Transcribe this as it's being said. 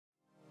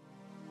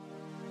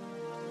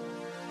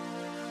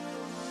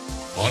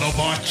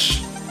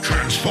Autobots,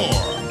 transform!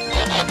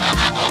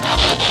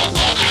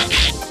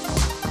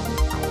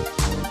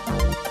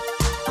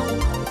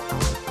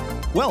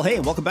 Well, hey,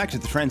 welcome back to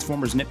the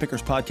Transformers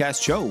Nitpickers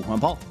Podcast Show. I'm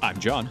Paul. I'm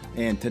John.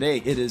 And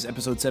today it is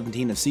episode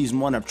 17 of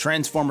season 1 of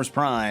Transformers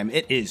Prime.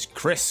 It is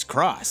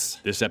Crisscross.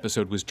 This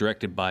episode was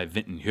directed by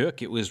Vinton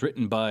Hook. It was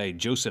written by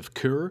Joseph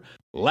Kerr.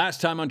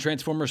 Last time on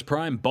Transformers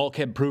Prime,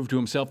 Bulkhead proved to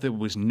himself that it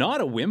was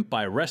not a wimp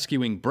by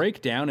rescuing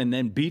Breakdown and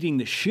then beating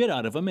the shit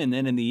out of him. And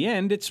then in the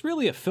end, it's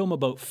really a film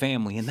about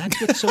family, and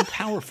that's what's so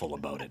powerful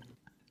about it.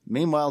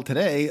 Meanwhile,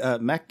 today,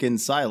 Mech and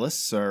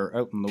Silas are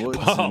out in the woods.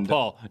 Oh,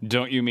 Paul,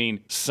 don't you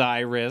mean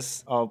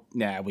Cyrus? Oh,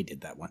 nah, we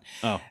did that one.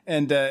 Oh.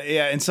 And,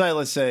 and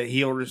Silas,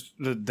 he orders,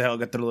 they all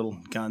got their little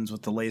guns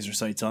with the laser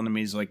sights on them.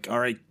 He's like, all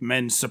right,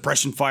 men,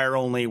 suppression fire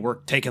only.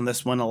 We're taking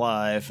this one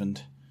alive.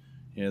 And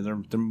yeah, they're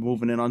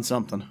moving in on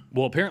something.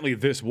 Well, apparently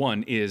this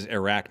one is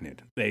Arachnid.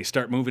 They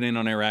start moving in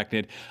on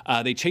Arachnid.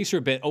 They chase her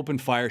a bit, open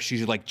fire.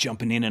 She's like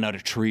jumping in and out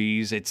of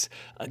trees. It's,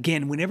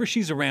 again, whenever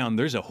she's around,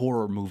 there's a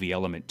horror movie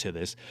element to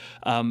this.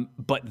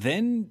 But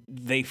then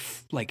they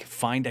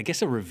find, I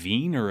guess, a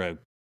ravine or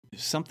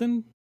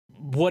something.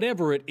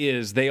 Whatever it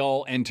is, they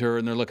all enter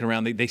and they're looking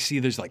around. They see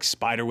there's like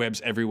spider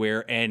webs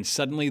everywhere, and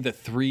suddenly the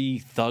three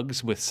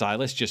thugs with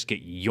Silas just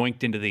get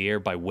yoinked into the air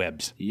by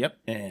webs. Yep,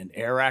 and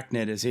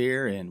Arachnid is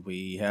here, and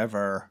we have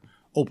our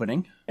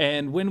opening.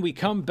 And when we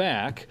come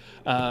back,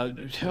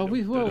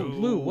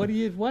 Lou,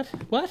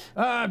 what?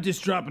 I'm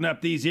just dropping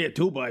up these here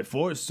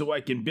 2x4s so I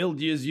can build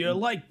you your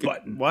like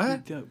button.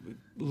 What?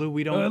 Lou,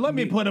 we don't... Let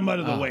me put them out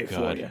of the way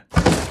God. for you.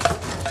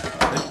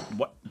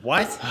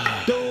 What?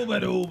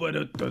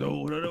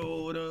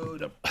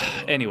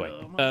 Anyway,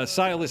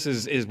 Silas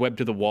is webbed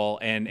to the wall,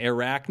 and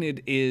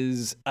Arachnid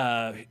is,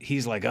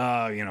 he's like,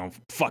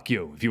 fuck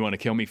you. If you want to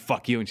kill me,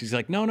 fuck you. And she's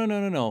like,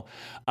 no.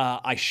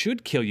 I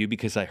should kill you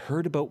because I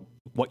heard about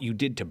what you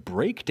did to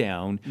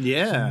Breakdown.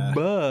 Yeah.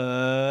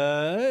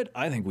 But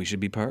I think we should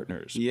be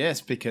partners.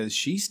 Yes, because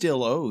she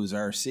still owes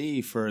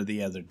RC for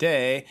the other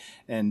day.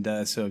 And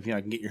so if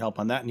I can get your help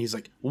on that. And he's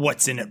like,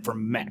 what's in it for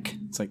Mech?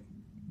 It's like,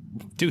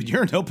 dude,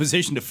 you're in no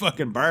position to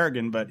fucking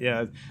bargain, but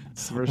yeah.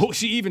 Well,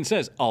 she even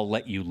says, I'll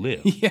let you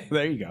live. Yeah,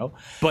 there you go.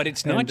 But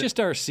it's not just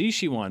RC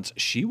she wants.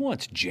 She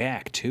wants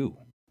Jack, too.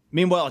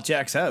 Meanwhile, at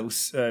Jack's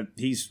house,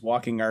 he's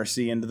walking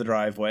RC into the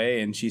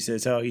driveway, and she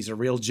says, oh, he's a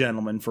real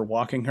gentleman for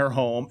walking her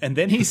home. And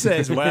then he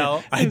says,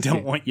 well, I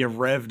don't want you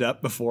revved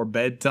up before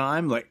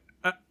bedtime. Like,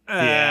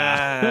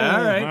 yeah.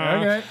 All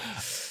right, okay.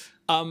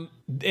 And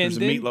there's a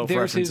then meatloaf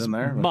there's reference his in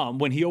there. Mom,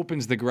 when he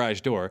opens the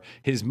garage door,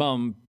 his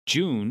mom,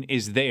 June,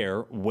 is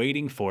there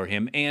waiting for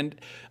him. And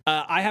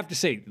I have to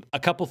say, a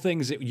couple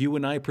things that you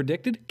and I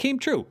predicted came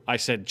true. I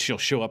said she'll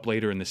show up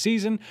later in the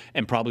season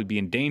and probably be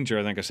in danger,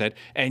 I think I said.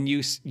 And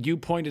you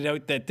pointed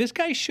out that this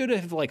guy should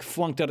have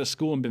flunked out of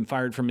school and been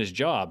fired from his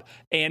job.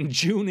 And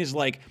June is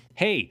like,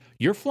 hey,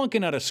 you're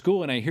flunking out of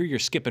school and I hear you're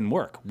skipping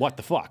work. What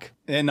the fuck?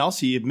 And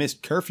also, you've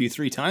missed curfew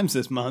 3 times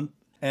this month.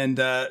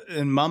 And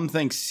Mom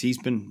thinks he's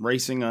been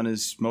racing on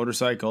his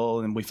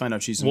motorcycle, and we find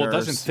out she's a nurse.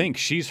 Doesn't think.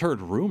 She's heard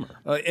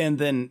rumor. And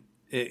then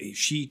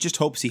she just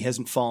hopes he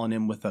hasn't fallen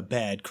in with a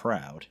bad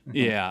crowd.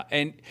 Yeah,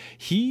 and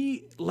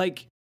he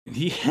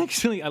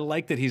actually, I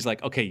like that he's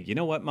like, okay, you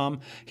know what,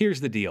 Mom?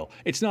 Here's the deal.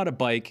 It's not a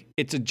bike.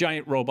 It's a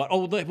giant robot.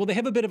 Oh, well, they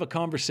have a bit of a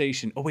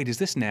conversation. Oh, wait, is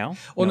this now?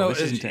 Well, no,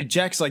 this isn't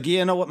Jack's like, yeah,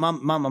 you know what,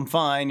 Mom, I'm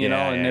fine, you know,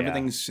 and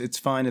everything's, it's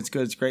fine, it's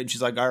good, it's great. And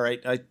she's like, all right,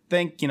 I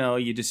think,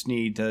 you just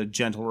need a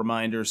gentle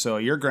reminder. So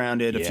you're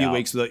grounded a few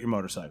weeks without your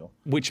motorcycle.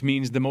 Which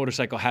means the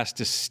motorcycle has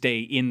to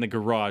stay in the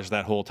garage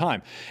that whole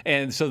time.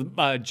 And so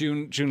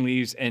June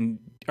leaves, and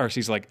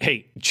RC's like,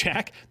 hey,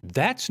 Jack,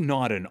 that's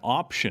not an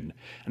option.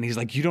 And he's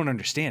like, you don't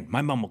understand.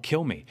 My mom will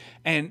kill me.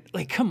 And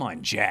come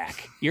on,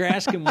 Jack. You're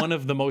asking one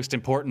of the most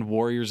important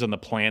warriors on the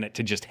planet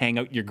to just hang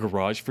out your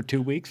garage for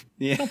 2 weeks?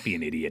 Yeah. Don't be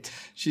an idiot.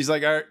 She's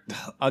like, all right,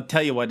 I'll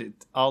tell you what,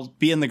 I'll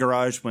be in the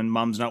garage when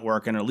Mom's not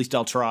working, or at least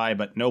I'll try,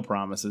 but no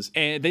promises.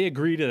 And they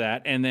agree to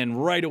that. And then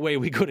right away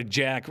we go to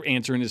Jack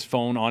answering his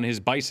phone on his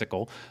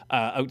bicycle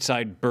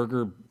outside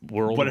Burger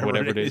World,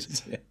 whatever it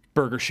is.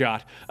 Burger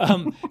Shot.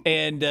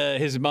 And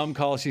his mom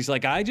calls. She's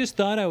like, I just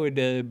thought I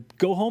would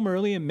go home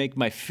early and make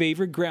my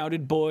favorite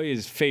grounded boy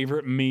his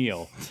favorite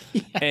meal.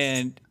 Yes.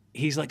 And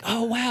he's like,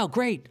 oh, wow,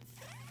 great.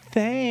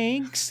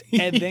 Thanks.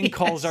 And then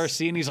calls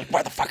RC, and he's like,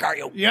 where the fuck are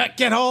you? Yeah,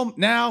 get home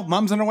now.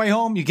 Mom's on her way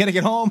home. You got to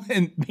get home.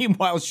 And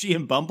meanwhile, she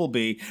and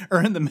Bumblebee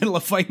are in the middle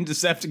of fighting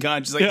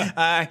Decepticons. She's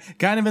like,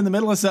 kind of in the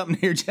middle of something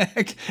here,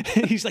 Jack.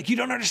 He's like, you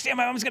don't understand.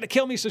 My mom's going to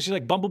kill me. So she's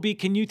like, Bumblebee,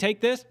 can you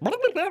take this?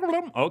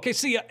 Okay,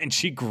 see ya. And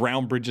she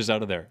ground bridges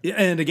out of there. Yeah,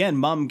 and again,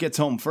 Mom gets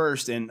home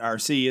first, and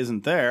RC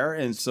isn't there.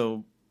 And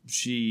so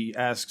she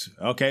asks,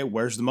 okay,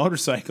 where's the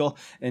motorcycle?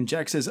 And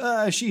Jack says,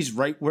 she's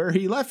right where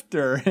he left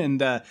her. And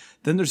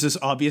then there's this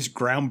obvious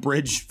ground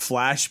bridge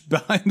flash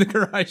behind the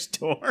garage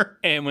door.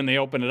 And when they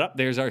open it up,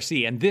 there's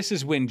RC. And this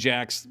is when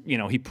Jack's,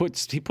 he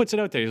puts it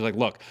out there. He's like,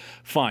 look,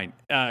 fine.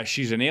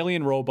 She's an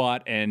alien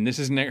robot, and this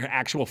isn't her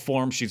actual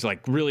form. She's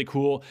like really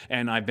cool,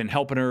 and I've been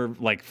helping her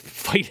like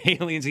fight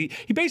aliens. He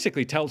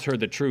basically tells her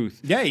the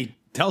truth. Yeah, he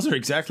tells her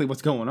exactly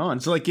what's going on.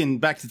 It's like in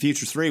Back to the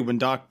Future 3 when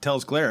Doc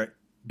tells Claire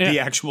the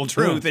actual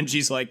truth, and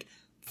she's like,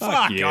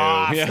 fuck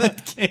off. Yeah.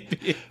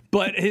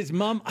 But his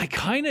mom,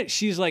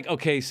 she's like,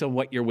 okay, so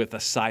what, you're with a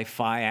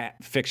sci-fi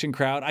fiction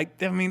crowd?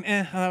 I mean,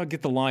 I would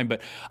get the line,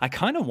 but I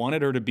kind of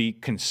wanted her to be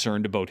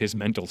concerned about his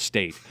mental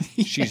state.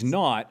 Yes. She's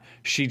not.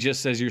 She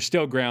just says, you're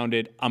still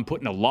grounded. I'm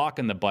putting a lock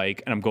on the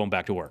bike, and I'm going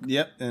back to work.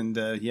 Yep, and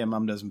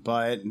Mom doesn't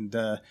buy it,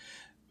 and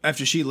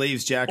after she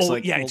leaves, Jack's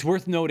like... yeah, it's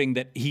worth noting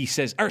that he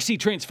says, RC,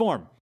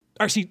 transform.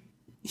 RC,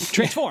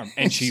 transform.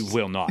 And she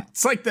will not.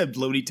 It's like the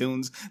Looney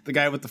Tunes, the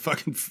guy with the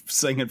fucking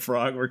singing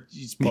frog where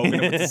he's poking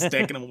him with the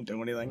stick and it won't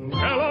do anything.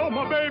 Hello,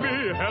 my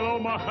baby. Hello,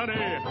 my honey.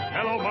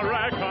 Hello, my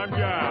ragtime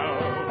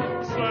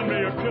gal. Send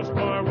me a kiss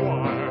by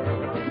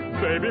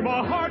wire. Baby,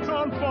 my heart's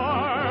on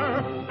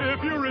fire.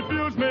 If you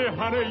refuse me,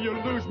 honey, you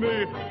lose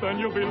me. Then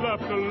you'll be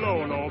left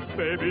alone. Oh,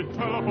 baby,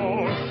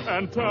 telephone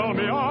and tell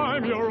me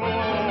I'm your own.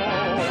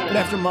 But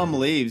after Mom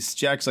leaves,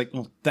 Jack's like,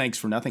 well, thanks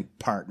for nothing,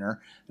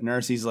 partner. And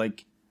Darcy's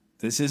like,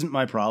 this isn't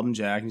my problem,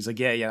 Jack. And he's like,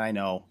 yeah, I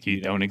know.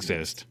 You don't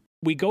exist.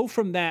 We go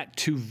from that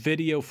to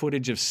video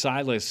footage of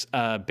Silas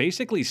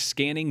basically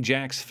scanning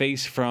Jack's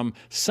face from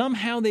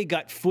somehow they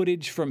got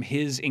footage from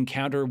his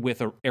encounter with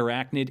an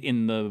arachnid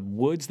in the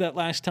woods that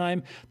last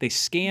time. They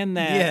scan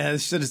that. Yeah,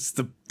 it's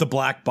the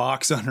black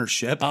box on her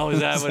ship. Oh,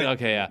 is that what?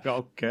 Okay, yeah.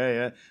 Okay,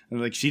 yeah. And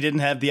like she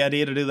didn't have the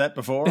idea to do that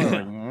before.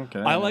 Like,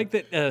 okay. I like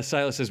that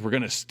Silas says we're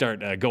going to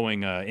start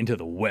going into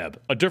the web,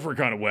 a different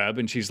kind of web.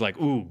 And she's like,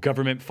 ooh,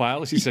 government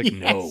files? He's like,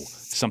 no,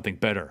 something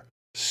better.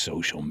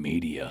 Social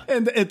media.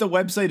 And the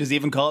website is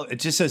even called, it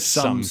just says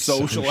some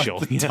social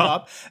at the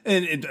top.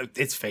 And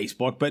it's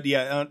Facebook, but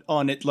yeah,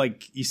 on it,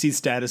 like you see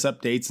status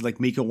updates, like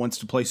Miko wants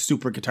to play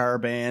super guitar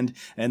band,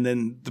 and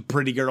then the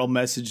pretty girl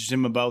messaged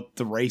him about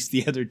the race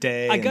the other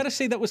day. I gotta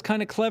say that was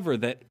kind of clever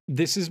that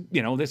this is,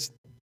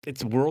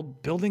 it's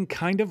world building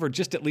kind of, or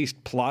just at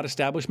least plot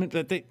establishment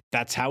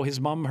that's how his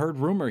mom heard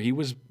rumor he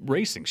was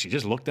racing. She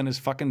just looked on his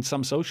fucking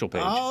Some Social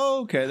page.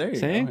 Oh, okay. There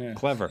you go. Yeah.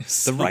 Clever.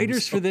 The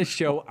writers for this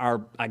show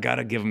are, I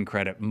gotta give them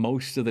credit.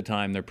 Most of the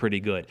time they're pretty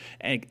good.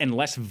 And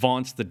unless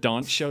Vance the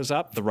Daunt shows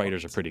up, the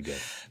writers are pretty good.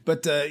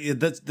 But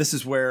this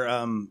is where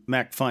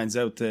Mac finds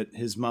out that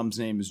his mom's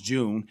name is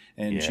June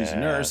and she's a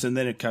nurse. And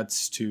then it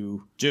cuts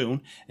to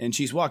June and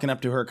she's walking up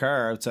to her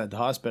car outside the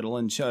hospital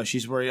and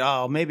she's worried,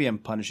 oh, maybe I'm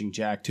punishing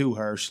Jack too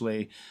harshly.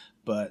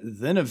 But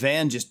then a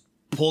van just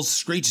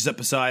screeches up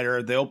beside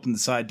her. They open the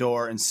side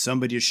door and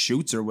somebody just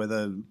shoots her with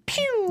a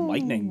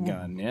lightning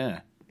gun.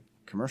 Yeah.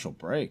 Commercial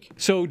break.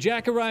 So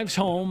Jack arrives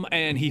home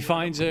and he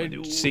finds her.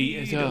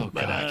 Oh,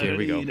 God, here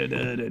we go.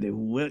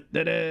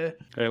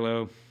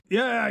 Hello.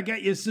 Yeah, I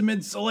got you some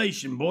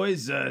insulation,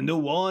 boys.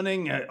 New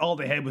awning. All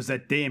they had was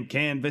that damn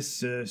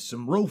canvas,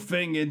 some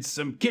roofing, and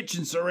some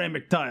kitchen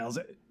ceramic tiles.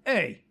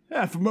 Hey,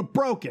 half of them are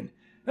broken.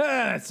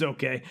 That's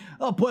okay.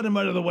 I'll put them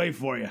out of the way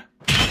for you.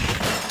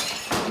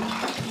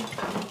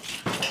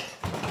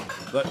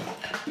 But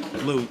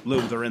Lou,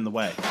 they're in the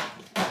way.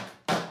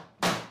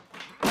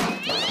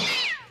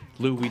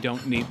 Lou, we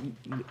don't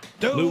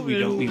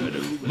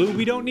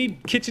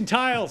need kitchen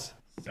tiles.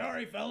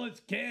 Sorry,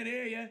 fellas, can't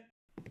hear you.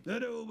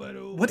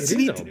 What's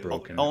he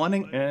broken?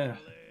 Awning? Yeah.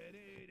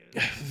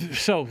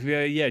 So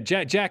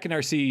Jack and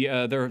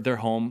RC, they're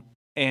home.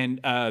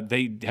 And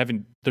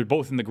they're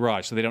both in the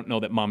garage, so they don't know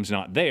that Mom's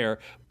not there.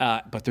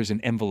 But there's an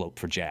envelope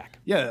for Jack.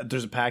 Yeah,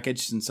 there's a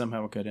package, and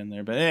somehow it got in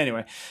there. But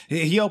anyway,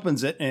 he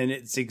opens it, and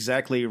it's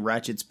exactly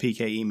Ratchet's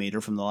PKE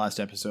meter from the last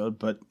episode,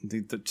 but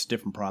it's a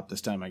different prop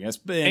this time, I guess.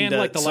 And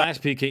like the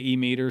last PKE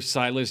meter,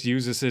 Silas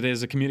uses it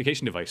as a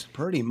communication device.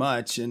 Pretty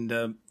much.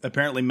 And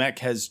apparently Mech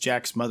has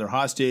Jack's mother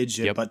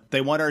hostage, but they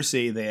want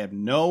RC. They have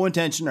no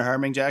intention of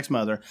harming Jack's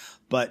mother,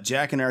 but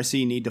Jack and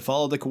RC need to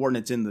follow the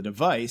coordinates in the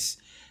device.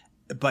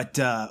 But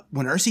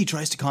when RC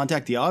tries to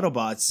contact the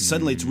Autobots,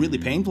 suddenly it's really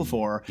painful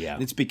for her. Yeah.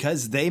 And it's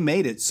because they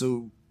made it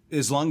so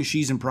as long as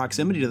she's in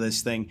proximity to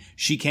this thing,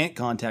 she can't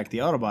contact the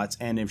Autobots.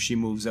 And if she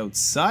moves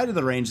outside of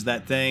the range of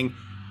that thing,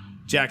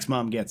 Jack's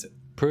mom gets it.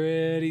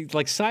 Pretty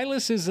like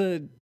Silas he's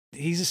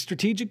a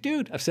strategic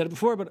dude. I've said it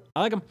before, but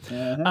I like him.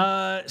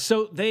 Uh-huh.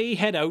 So they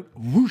head out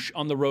whoosh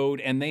on the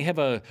road, and they have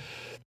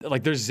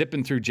they're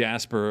zipping through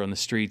Jasper on the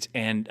streets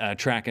and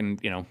tracking,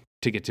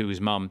 to get to his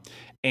mom.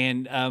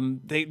 And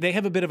they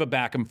have a bit of a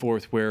back and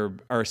forth where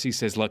RC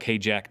says, look, hey,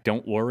 Jack,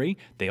 don't worry.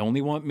 They only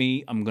want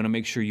me. I'm going to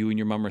make sure you and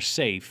your mom are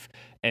safe.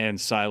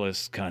 And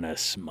Silas kind of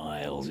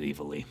smiles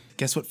evilly.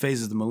 Guess what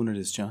phase of the moon it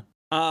is, John?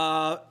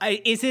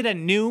 Is it a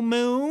new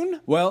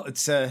moon? Well,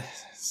 it's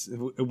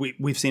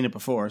we've seen it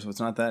before, so it's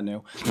not that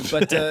new.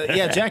 But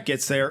Jack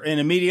gets there, and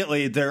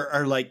immediately there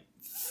are like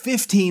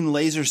 15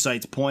 laser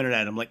sights pointed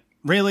at him. Like,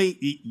 Really?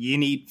 You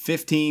need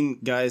 15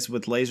 guys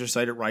with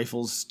laser-sighted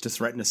rifles to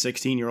threaten a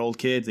 16-year-old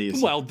kid?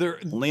 Well,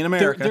 only in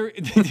America.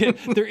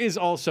 There is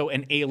also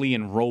an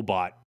alien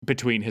robot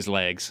between his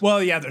legs.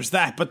 Well, yeah, there's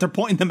that, but they're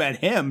pointing them at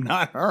him,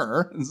 not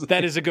her.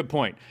 That is a good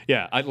point.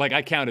 Yeah,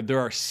 I counted. There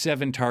are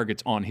 7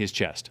 targets on his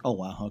chest. Oh,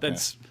 wow. Okay.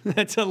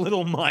 That's a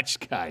little much,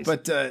 guys.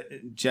 But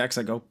Jack's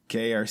like,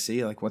 okay,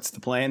 RC, like, what's the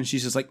plan? And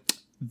she's just like,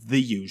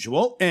 the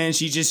usual. And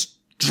she just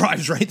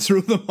drives right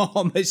through them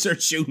all, and they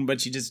start shooting,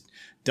 but she just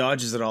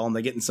dodges it all, and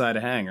they get inside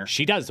a hangar.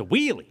 She does the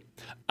wheelie.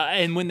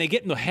 And when they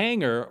get in the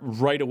hangar,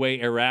 right away,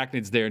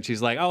 Arachnid's there, and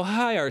she's like, oh,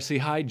 hi, RC.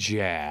 Hi,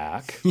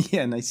 Jack.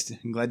 Yeah, nice.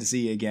 I'm glad to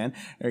see you again.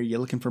 Are you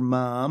looking for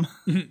Mom?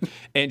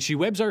 And she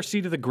webs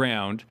RC to the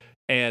ground,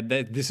 and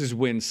this is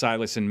when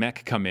Silas and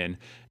Mech come in,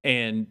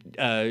 and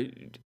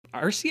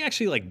RC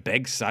actually, like,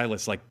 begs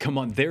Silas, like, come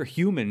on, they're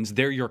humans,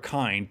 they're your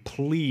kind,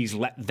 please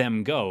let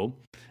them go.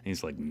 And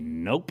he's like,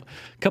 nope.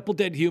 Couple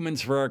dead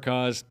humans for our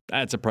cause,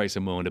 that's a price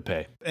I'm willing to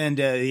pay. And,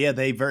 yeah,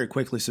 they very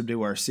quickly subdue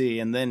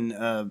RC, and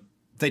then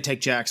they take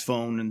Jack's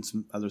phone and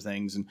some other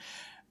things, and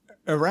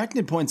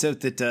Arachnid points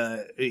out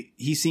that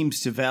he seems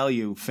to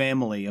value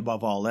family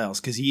above all else,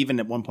 because he even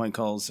at one point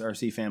calls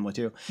RC family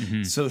too.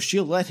 Mm-hmm. So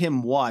she'll let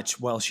him watch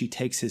while she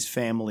takes his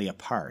family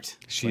apart.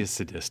 She is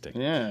sadistic.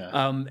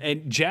 Yeah.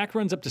 And Jack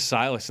runs up to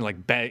Silas and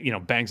like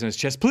bangs on his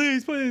chest.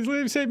 Please,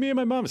 save me and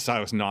my mom.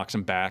 Silas knocks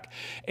him back,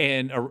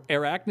 and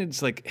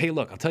Arachnid's like, "Hey,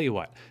 look, I'll tell you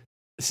what.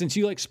 Since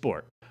you like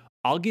sport,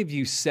 I'll give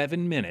you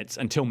 7 minutes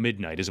until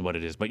midnight is what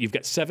it is, but you've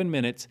got 7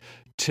 minutes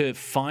to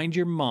find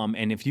your mom,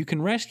 and if you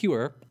can rescue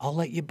her, I'll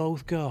let you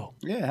both go."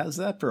 Yeah, how's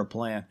that for a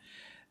plan?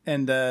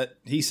 And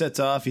he sets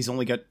off. He's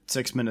only got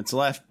 6 minutes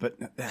left, but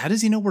how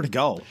does he know where to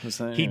go?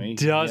 He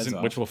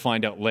doesn't, which we'll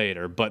find out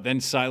later. But then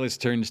Silas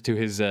turns to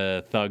his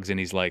thugs, and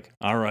he's like,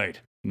 all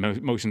right,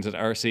 motions at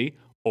RC,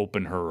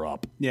 open her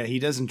up. Yeah, he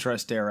doesn't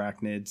trust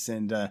Arachnids,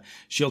 and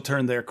she'll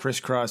turn their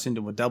crisscross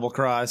into a double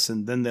cross,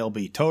 and then they'll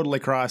be totally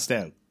crossed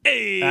out.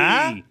 Hey!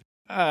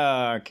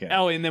 Huh? Okay.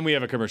 Oh, and then we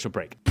have a commercial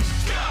break.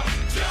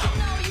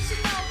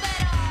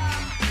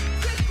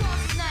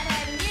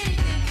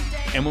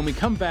 And when we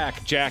come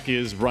back, Jack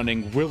is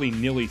running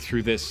willy-nilly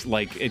through this,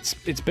 like, it's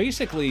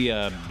basically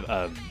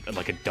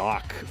like a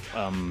dock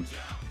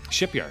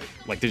shipyard.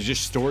 Like, there's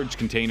just storage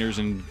containers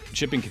and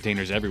shipping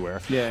containers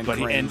everywhere. Yeah,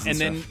 and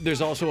then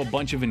there's also a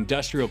bunch of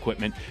industrial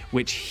equipment,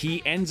 which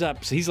he ends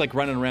up, so he's like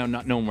running around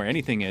not knowing where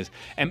anything is.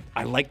 And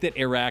I like that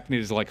Arachnid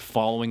is like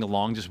following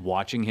along, just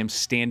watching him,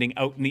 standing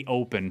out in the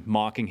open,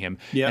 mocking him.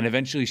 Yep. And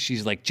eventually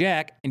she's like,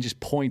 Jack, and just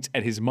points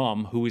at his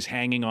mom, who is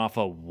hanging off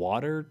a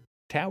water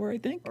tower, I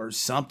think, or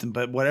something.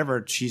 But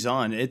whatever she's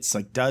on, it's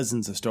like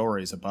dozens of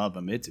stories above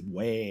him. It's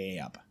way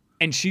up.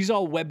 And she's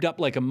all webbed up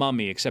like a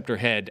mummy, except her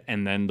head,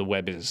 and then the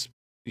web is,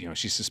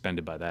 she's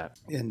suspended by that.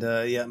 And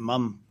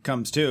Mom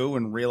comes to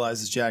and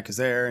realizes Jack is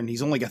there, and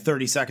he's only got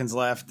 30 seconds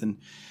left, and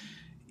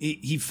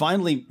he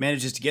finally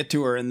manages to get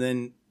to her, and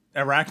then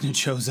Arachnid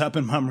shows up,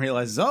 and Mom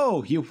realizes,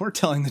 oh, you were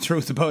telling the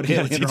truth about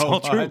alien robots.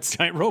 All true.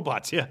 Giant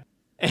robots, yeah.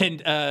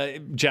 And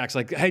Jack's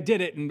like, I did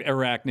it. And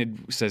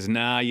Arachnid says,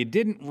 nah, you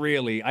didn't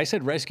really. I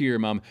said rescue your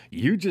mom.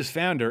 You just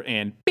found her.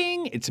 And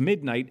bing, it's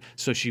midnight.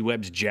 So she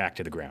webs Jack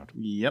to the ground.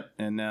 Yep.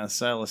 And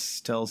Silas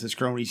tells his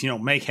cronies,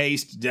 make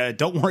haste.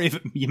 Don't worry if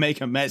you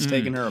make a mess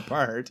taking her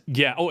apart.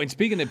 Yeah. Oh, and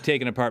speaking of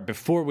taking apart,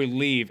 before we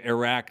leave,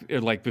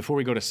 before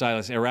we go to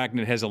Silas,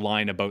 Arachnid has a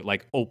line about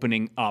like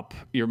opening up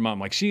your mom.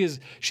 Like she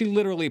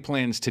literally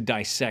plans to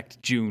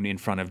dissect June in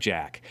front of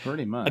Jack.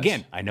 Pretty much.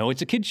 Again, I know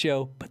it's a kid's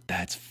show, but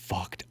that's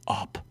fucked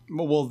up.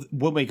 Well,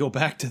 when we go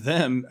back to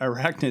them,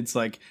 Arachnid's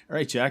like, all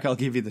right, Jack, I'll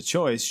give you the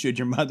choice. Should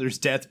your mother's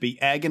death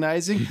be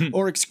agonizing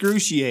or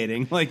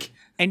excruciating?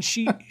 And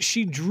she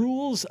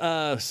drools,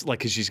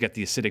 because she's got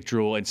the acidic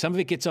drool, and some of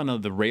it gets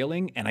on the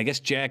railing, and I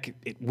guess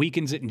it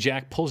weakens it, and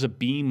Jack pulls a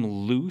beam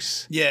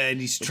loose. Yeah, and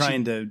he's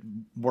trying to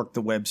work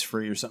the webs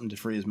free or something to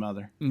free his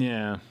mother.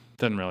 Yeah,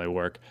 doesn't really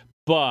work.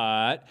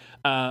 But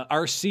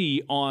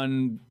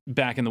RC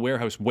back in the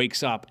warehouse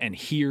wakes up and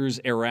hears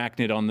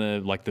Arachnid on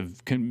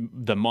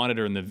the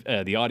monitor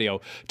and the audio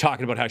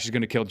talking about how she's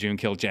going to kill June,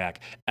 kill Jack.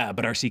 But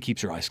RC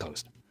keeps her eyes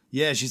closed.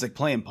 Yeah, she's like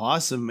playing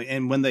possum,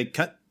 and when they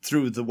cut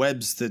through the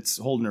webs that's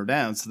holding her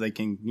down, so they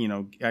can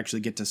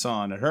actually get to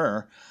sawing at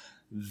her,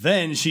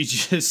 then she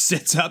just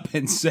sits up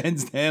and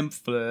sends them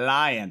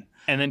flying,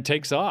 and then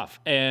takes off.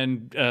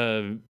 And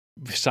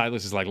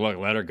Silas is like, "Look,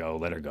 let her go,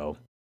 let her go."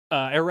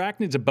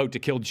 Arachnid's about to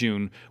kill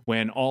June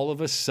when all of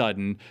a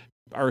sudden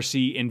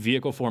RC in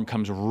vehicle form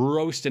comes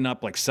roasting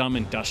up like some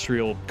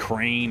industrial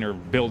crane or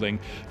building,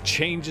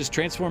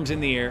 transforms in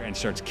the air and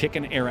starts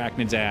kicking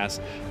Arachnid's ass,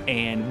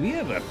 and we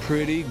have a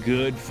pretty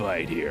good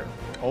fight here.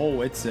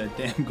 Oh, it's a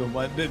damn good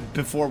one.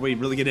 Before we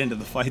really get into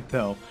the fight,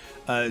 though,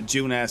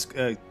 June asks,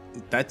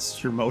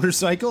 that's your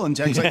motorcycle? And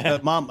Jack's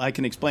like, Mom, I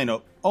can explain.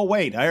 Oh,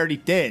 wait, I already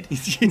did.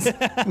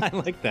 I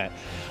like that.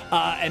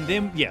 And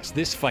then, yes,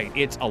 this fight,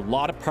 it's a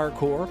lot of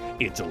parkour,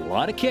 it's a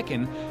lot of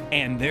kicking,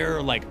 and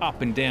they're like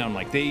up and down,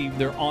 like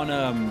they're on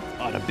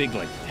a big,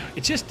 like,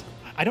 it's just,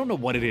 I don't know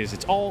what it is.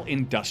 It's all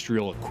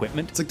industrial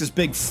equipment. It's like this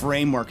big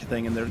framework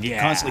thing, and they're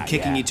constantly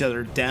kicking each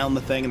other down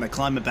the thing, and they're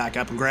climbing back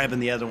up and grabbing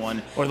the other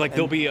one. Or like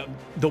the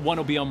one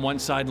will be on one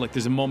side. Like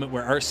there's a moment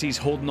where RC's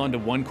holding onto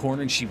one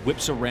corner, and she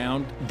whips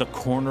around the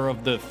corner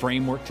of the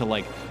framework to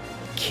like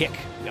kick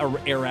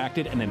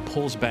Arachnid, and then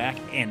pulls back,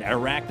 and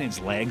Arachnid's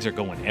legs are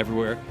going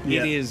everywhere.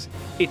 Yeah.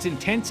 It's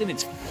intense and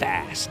it's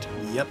fast.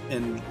 Yep,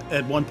 and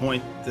at one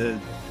point the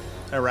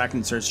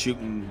Arachnid starts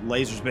shooting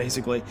lasers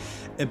basically,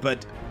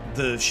 but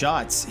the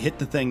shots hit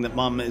the thing that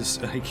Mom is,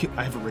 I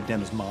have it written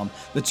down as Mom,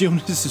 that June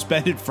is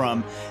suspended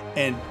from,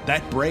 and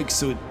that breaks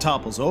so it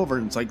topples over,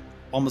 and it's like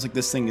almost like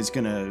this thing is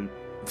gonna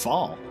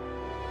fall.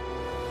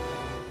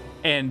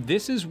 And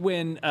this is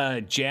when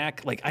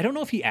Jack, like, I don't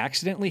know if he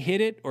accidentally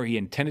hit it or he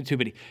intended to,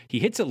 but he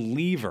hits a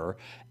lever,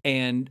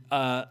 and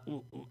I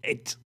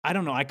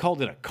don't know, I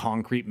called it a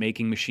concrete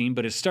making machine,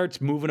 but it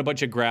starts moving a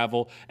bunch of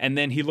gravel, and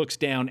then he looks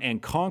down,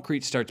 and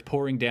concrete starts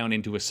pouring down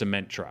into a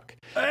cement truck.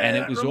 Hey, and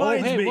it was,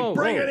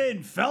 bring it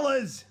in,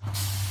 fellas.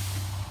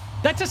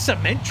 That's a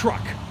cement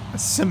truck. A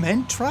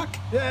cement truck?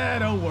 Yeah,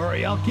 don't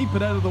worry, I'll keep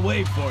it out of the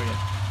way for you.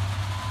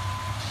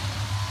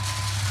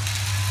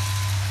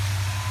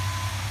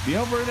 Be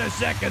over in a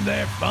second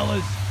there,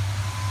 fellas.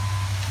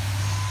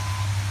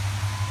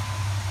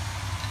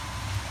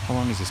 How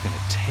long is this going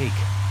to take?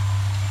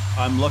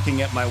 I'm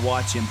looking at my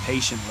watch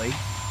impatiently.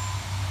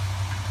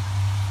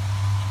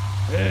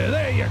 Yeah,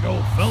 there you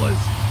go, fellas.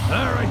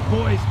 All right,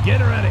 boys, get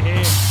her out of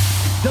here.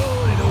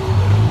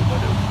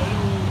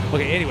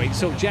 Okay, anyway,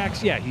 so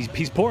Jack's,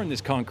 he's pouring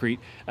this concrete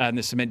and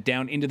the cement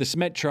down into the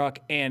cement truck,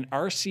 and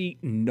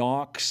RC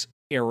knocks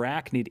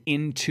Arachnid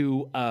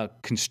into a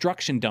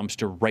construction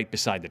dumpster right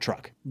beside the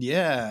truck.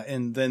 Yeah,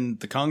 and then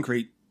the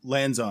concrete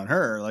lands on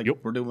her. Like,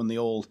 we're doing the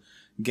old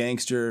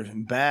gangster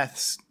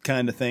baths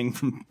kind of thing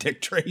from Dick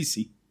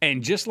Tracy.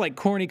 And just like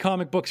corny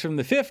comic books from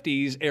the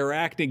 50s,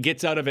 Arachnid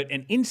gets out of it,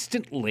 and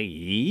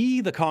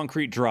instantly the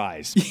concrete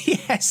dries.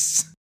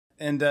 Yes!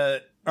 And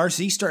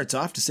RC starts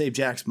off to save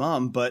Jack's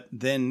mom, but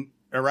then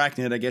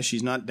Arachnid, I guess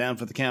she's not down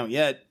for the count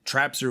yet,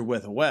 traps her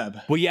with a web.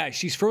 Well, yeah,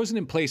 she's frozen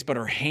in place, but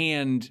her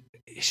hand...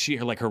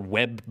 her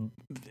web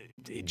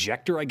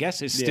ejector, I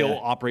guess, is still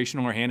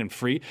operational in her hand and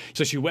free.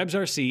 So she webs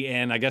RC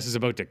and I guess is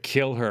about to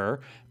kill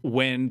her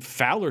when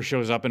Fowler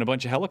shows up in a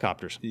bunch of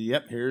helicopters.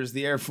 Yep, here's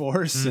the Air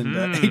Force, and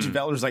Agent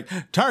Fowler's like,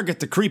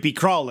 target the creepy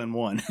crawling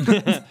one.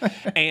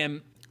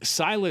 And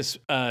Silas,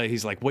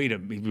 he's like, we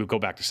go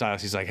back to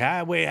Silas. He's like,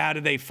 wait, how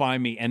did they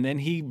find me? And then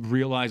he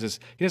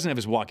realizes he doesn't have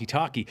his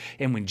walkie-talkie.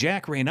 And when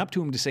Jack ran up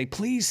to him to say,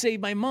 please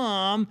save my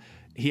mom,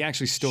 he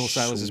actually stole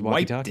Silas's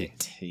walkie-talkie.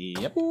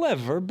 Yep.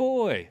 Clever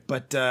boy.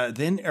 But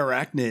then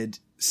Arachnid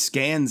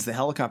scans the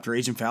helicopter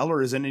Agent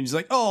Fowler is in, and he's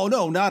like, oh,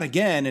 no, not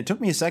again. It took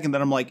me a second.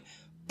 Then I'm like,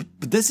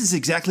 but this is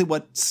exactly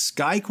what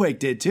Skyquake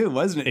did, too,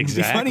 wasn't it?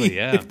 Exactly, It'd be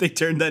funny if they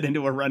turned that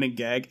into a running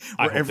gag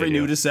where every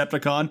new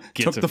Decepticon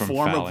took the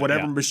form of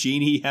whatever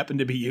machine he happened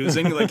to be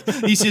using. Like,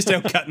 he's just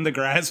out cutting the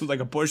grass with, like,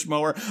 a push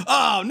mower.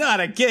 Oh, not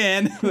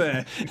again.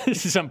 At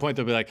some point,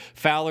 they'll be like,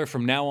 Fowler,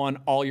 from now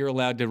on, all you're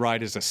allowed to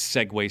ride is a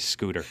Segway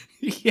scooter.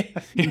 Yeah.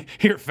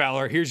 Here,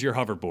 Fowler, here's your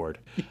hoverboard.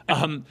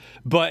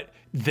 But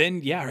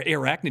then,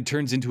 Arachnid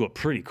turns into a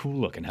pretty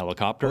cool-looking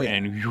helicopter,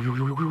 and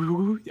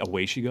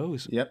away she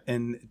goes. Yep,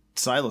 and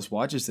Silas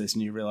watches this,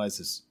 and he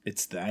realizes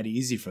it's that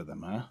easy for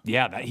them, huh?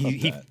 Yeah,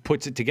 he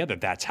puts it together.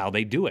 That's how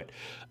they do it.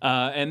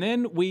 And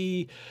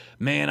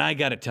then I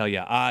got to tell you,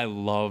 I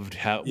loved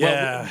how...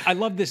 Yeah. Well, I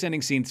love this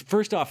ending scene.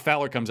 First off,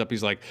 Fowler comes up.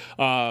 He's like,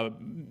 I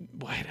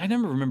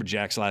never remember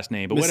Jack's last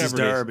name, but Mrs. whatever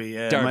Darby,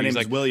 it is. Darby, my name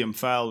is William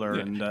Fowler.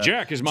 Yeah. And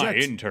Jack is my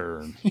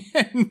intern.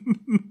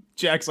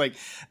 Jack's like,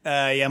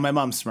 my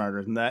mom's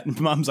smarter than that. And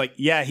Mom's like,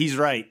 yeah, he's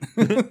right.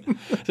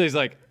 So he's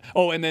like,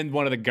 and then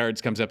one of the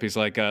guards comes up. He's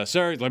like,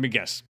 sir, let me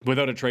guess.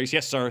 Without a trace?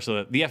 Yes, sir.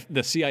 So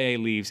the CIA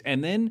leaves.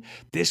 And then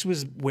this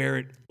was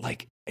where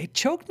it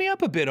choked me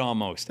up a bit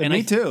almost. And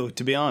me too,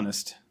 to be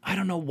honest. I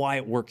don't know why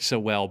it worked so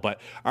well, but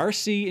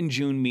RC and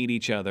June meet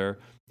each other.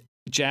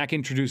 Jack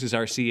introduces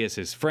RC as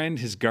his friend,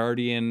 his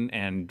guardian,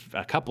 and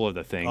a couple of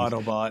the things.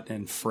 Autobot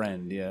and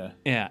friend, yeah.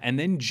 Yeah, and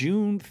then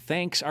June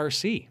thanks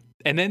RC.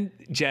 And then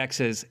Jack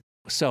says,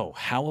 so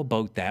how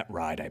about that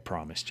ride I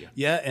promised you?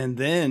 Yeah, and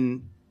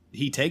then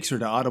he takes her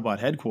to Autobot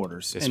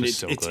headquarters. This was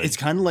so good. It's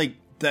kind of like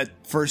that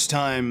first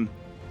time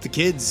the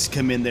kids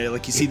come in there,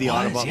 like you see the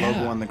Autobot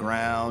logo on the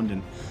ground,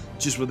 and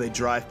just where they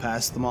drive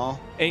past them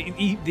all.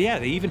 Yeah,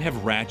 they even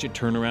have Ratchet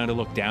turn around to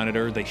look down at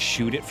her. They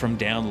shoot it from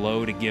down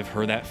low to give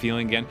her that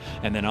feeling again.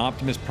 And then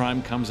Optimus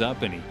Prime comes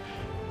up and he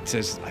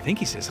says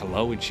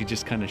hello, and she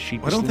just kind of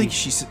sheepishly... I don't think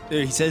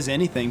he says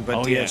anything,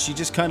 but she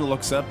just kind of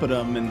looks up at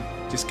him and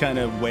just kind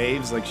of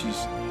waves like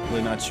she's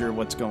really not sure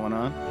what's going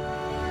on.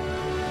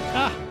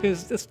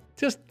 It's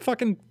just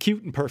fucking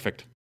cute and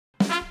perfect.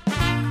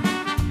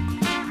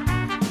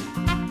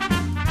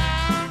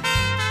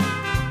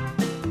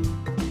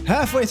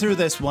 Halfway through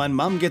this one,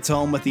 Mom gets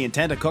home with the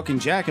intent of cooking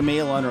Jack a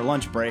meal on her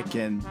lunch break,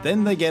 and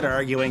then they get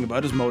arguing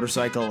about his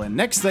motorcycle, and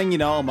next thing you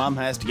know, Mom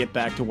has to get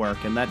back to work,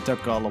 and that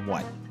took all of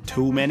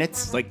 2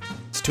 minutes? Like,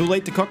 It's too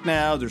late to cook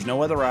now. There's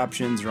no other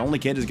options. Her only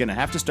kid is going to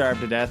have to starve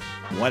to death.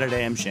 What a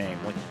damn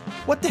shame. Like,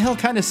 what the hell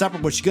kind of supper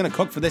was she going to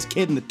cook for this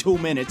kid in the 2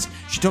 minutes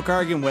she took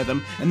arguing with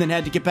him and then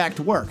had to get back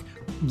to work?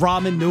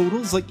 Ramen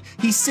noodles? Like,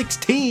 he's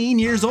 16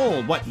 years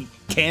old. What, he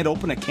can't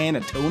open a can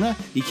of tuna?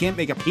 He can't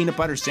make a peanut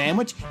butter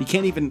sandwich? He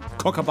can't even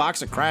cook a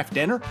box of Kraft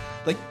Dinner?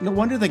 Like, no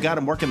wonder they got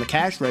him working the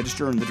cash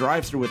register in the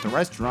drive-thru at the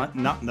restaurant,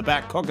 not in the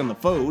back cooking the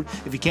food,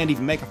 if he can't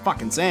even make a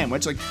fucking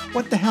sandwich. Like,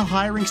 what the hell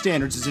hiring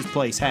standards does this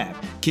place have?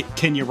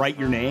 Can you write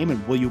your name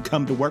and will you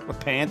come to work with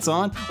pants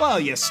on? Well,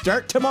 you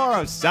start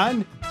tomorrow,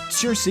 son. It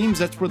sure seems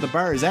that's where the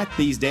bar is at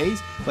these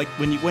days. Like,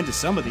 when you went to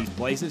some of these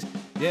places,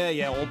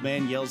 yeah, old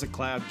man yells at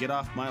cloud, get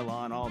off my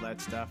lawn, all that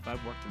stuff.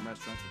 I've worked in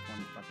restaurants for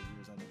 20 fucking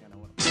years. I think I know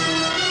what I'm...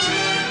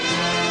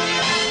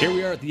 Here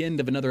we are at the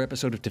end of another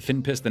episode of To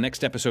Fin Piss. The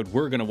next episode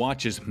we're going to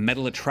watch is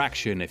Metal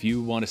Attraction. If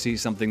you want to see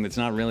something that's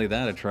not really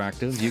that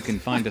attractive, you can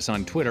find us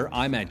on Twitter.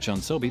 I'm at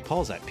John Sobey.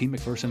 Paul's at P.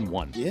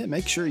 McPherson1. Yeah,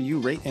 make sure you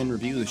rate and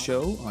review the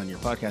show on your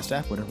podcast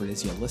app, whatever it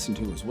is you listen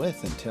to us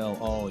with, and tell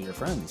all your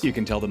friends. You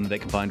can tell them that they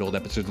can find old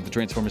episodes of the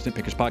Transformers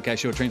Nitpickers podcast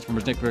show at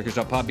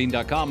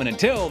transformersnitpickers.podbean.com. And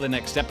until the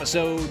next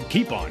episode,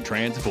 keep on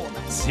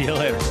transforming. See you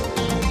later.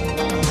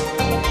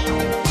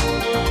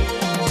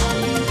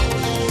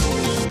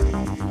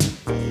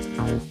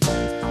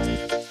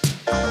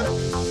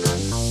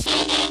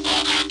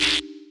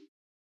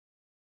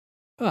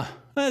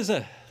 As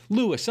a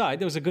Lou aside,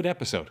 that was a good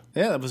episode.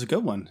 Yeah, that was a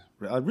good one.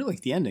 I really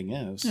like the ending.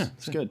 Yeah, it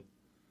was good.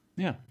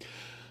 Yeah.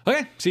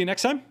 Okay, see you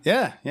next time.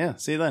 Yeah,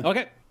 see you then.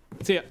 Okay,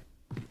 see ya.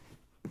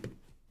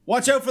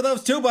 Watch out for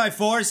those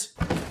 2x4s.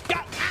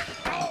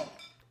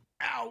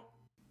 Ow.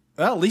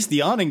 Well, at least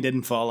the awning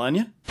didn't fall on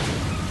you.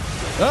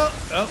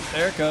 Oh,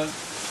 there it goes.